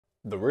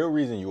The real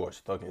reason you are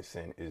stuck in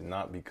sin is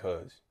not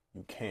because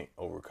you can't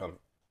overcome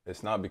it.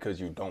 It's not because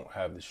you don't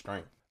have the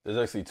strength. There's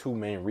actually two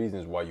main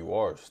reasons why you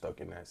are stuck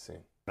in that sin.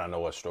 And I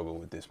know I struggle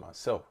with this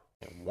myself.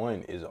 And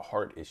one is a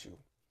heart issue.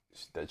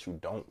 It's that you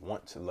don't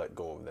want to let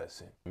go of that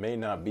sin. It may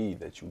not be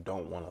that you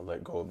don't want to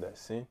let go of that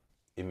sin.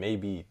 It may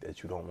be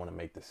that you don't want to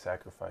make the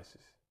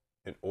sacrifices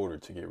in order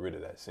to get rid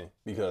of that sin.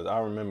 Because I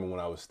remember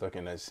when I was stuck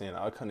in that sin,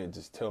 I couldn't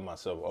just tell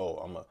myself, oh,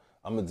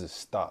 I'm gonna just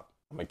stop.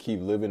 I'm gonna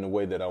keep living the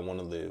way that I want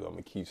to live. I'm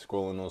gonna keep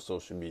scrolling on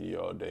social media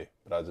all day,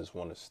 but I just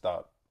want to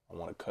stop. I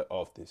want to cut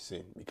off this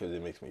sin because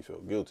it makes me feel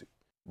guilty.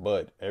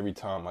 But every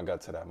time I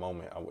got to that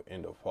moment, I would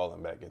end up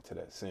falling back into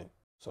that sin.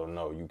 So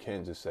no, you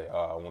can't just say,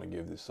 oh, I want to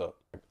give this up.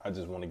 I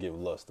just want to give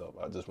lust up.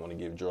 I just want to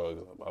give drugs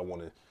up. I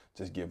want to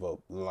just give up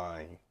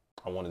lying.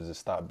 I want to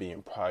just stop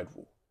being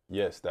prideful.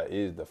 Yes, that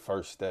is the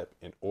first step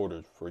in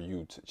order for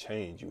you to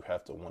change. You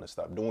have to want to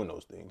stop doing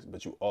those things,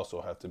 but you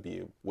also have to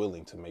be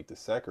willing to make the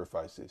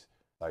sacrifices,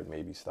 like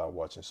maybe stop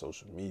watching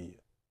social media,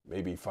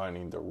 maybe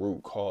finding the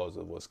root cause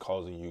of what's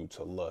causing you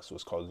to lust,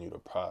 what's causing you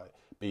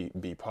to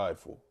be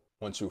prideful.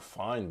 Once you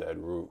find that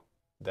root,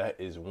 that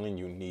is when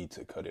you need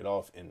to cut it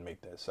off and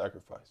make that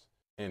sacrifice.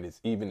 And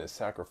it's even a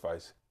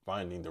sacrifice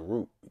finding the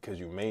root, because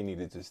you may need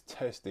to just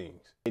test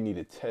things. You need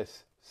to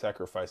test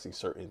sacrificing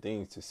certain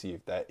things to see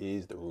if that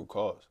is the root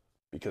cause.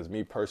 Because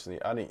me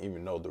personally, I didn't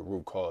even know the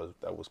root cause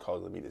that was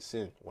causing me to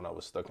sin when I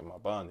was stuck in my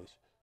bondage.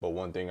 But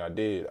one thing I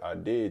did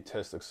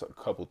test a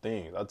couple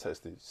things. I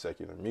tested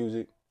secular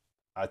music.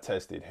 I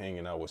tested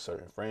hanging out with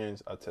certain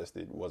friends. I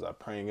tested, was I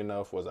praying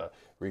enough? Was I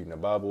reading the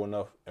Bible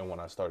enough? And when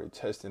I started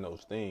testing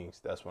those things,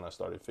 that's when I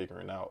started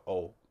figuring out,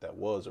 oh, that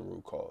was a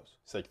root cause.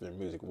 Secular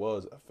music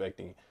was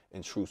affecting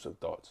intrusive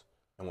thoughts.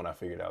 And when I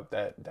figured out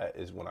that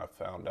is when I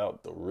found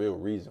out the real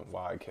reason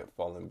why I kept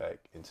falling back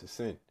into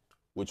sin,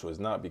 which was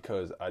not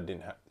because I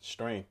didn't have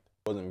strength.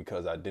 It wasn't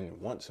because I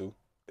didn't want to.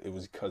 It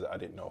was because I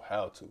didn't know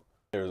how to.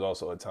 There was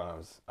also at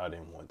times I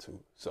didn't want to.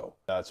 So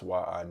that's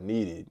why I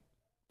needed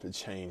to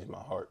change my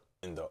heart.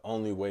 And the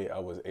only way I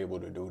was able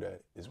to do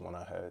that is when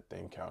I had the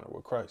encounter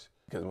with Christ.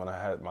 Because when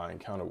I had my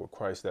encounter with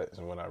Christ, that is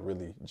when I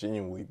really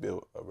genuinely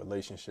built a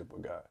relationship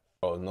with God.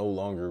 I was no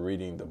longer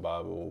reading the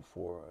Bible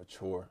for a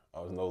chore.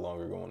 I was no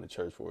longer going to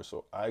church for it.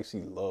 So I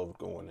actually loved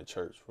going to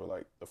church for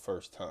like the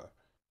first time.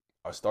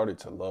 I started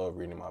to love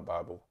reading my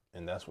Bible.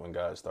 And that's when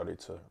God started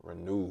to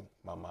renew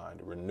my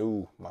mind,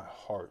 renew my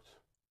heart.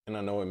 And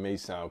I know it may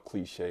sound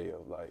cliche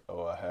of like,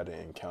 oh, I had an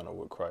encounter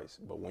with Christ.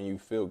 But when you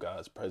feel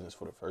God's presence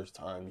for the first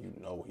time, you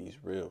know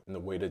he's real. And the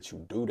way that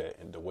you do that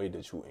and the way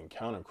that you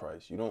encounter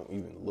Christ, you don't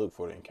even look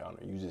for the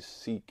encounter. You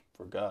just seek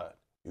for God.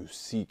 You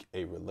seek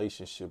a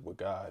relationship with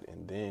God,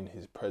 and then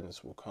his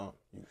presence will come.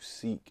 You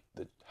seek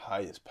the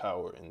highest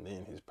power, and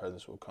then his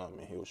presence will come,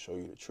 and he'll show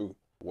you the truth.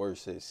 The word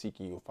says,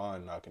 seeking you'll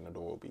find, knocking the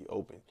door will be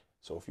open.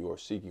 So if you are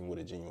seeking with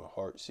a genuine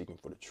heart, seeking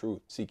for the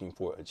truth, seeking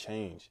for a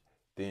change,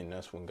 then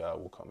that's when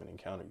God will come and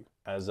encounter you.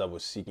 As I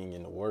was seeking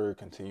in the word,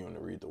 continuing to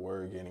read the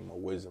word, gaining more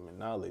wisdom and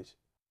knowledge,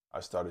 I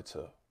started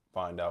to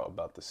find out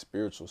about the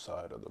spiritual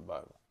side of the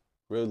Bible,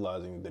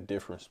 realizing the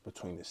difference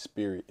between the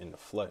spirit and the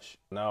flesh.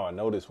 Now I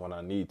notice when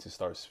I need to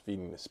start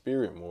feeding the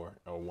spirit more,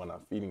 or when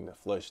I'm feeding the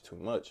flesh too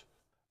much,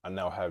 I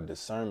now have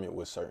discernment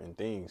with certain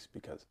things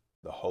because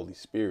the Holy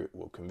Spirit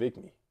will convict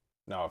me.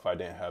 Now, if I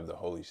didn't have the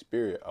Holy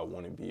Spirit, I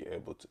wouldn't be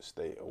able to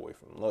stay away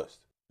from lust.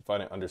 If I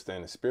didn't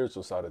understand the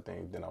spiritual side of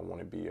things, then I want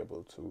to be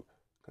able to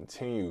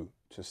continue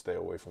to stay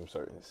away from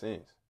certain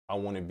sins. I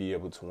want to be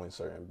able to win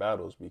certain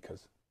battles,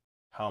 because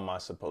how am I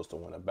supposed to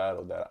win a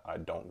battle that I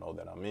don't know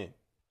that I'm in?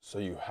 So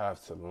you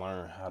have to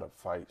learn how to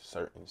fight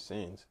certain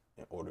sins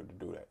in order to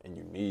do that. And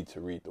you need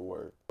to read the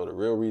word. So the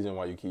real reason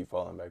why you keep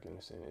falling back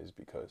into sin is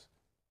because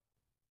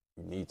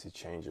you need to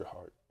change your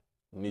heart.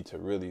 You need to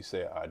really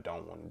say, I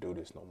don't want to do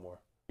this no more.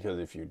 Because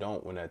if you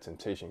don't, when that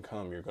temptation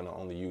comes, you're going to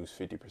only use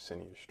 50% of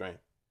your strength.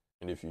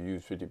 And if you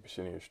use 50%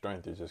 of your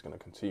strength, you're just going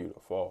to continue to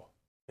fall.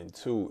 And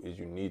two is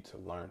you need to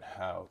learn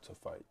how to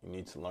fight. You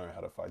need to learn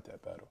how to fight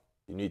that battle.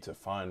 You need to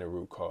find the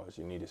root cause.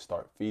 You need to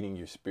start feeding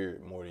your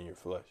spirit more than your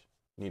flesh.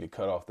 You need to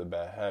cut off the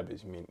bad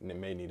habits. You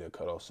may need to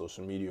cut off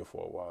social media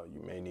for a while.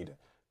 You may need to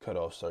cut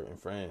off certain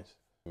friends.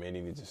 You may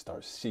need to just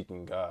start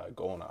seeking God,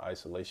 go on an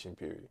isolation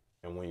period.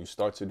 And when you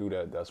start to do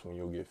that, that's when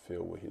you'll get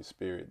filled with his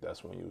spirit.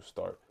 That's when you'll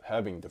start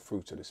having the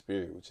fruits of the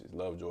spirit, which is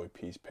love, joy,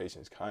 peace,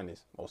 patience,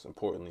 kindness, most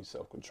importantly,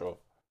 self-control.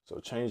 So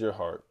change your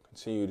heart,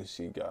 continue to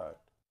see God,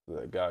 so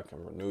that God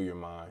can renew your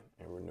mind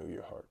and renew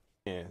your heart.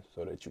 And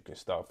so that you can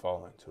stop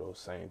falling to those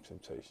same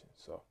temptations.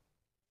 So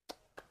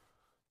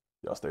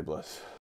y'all stay blessed.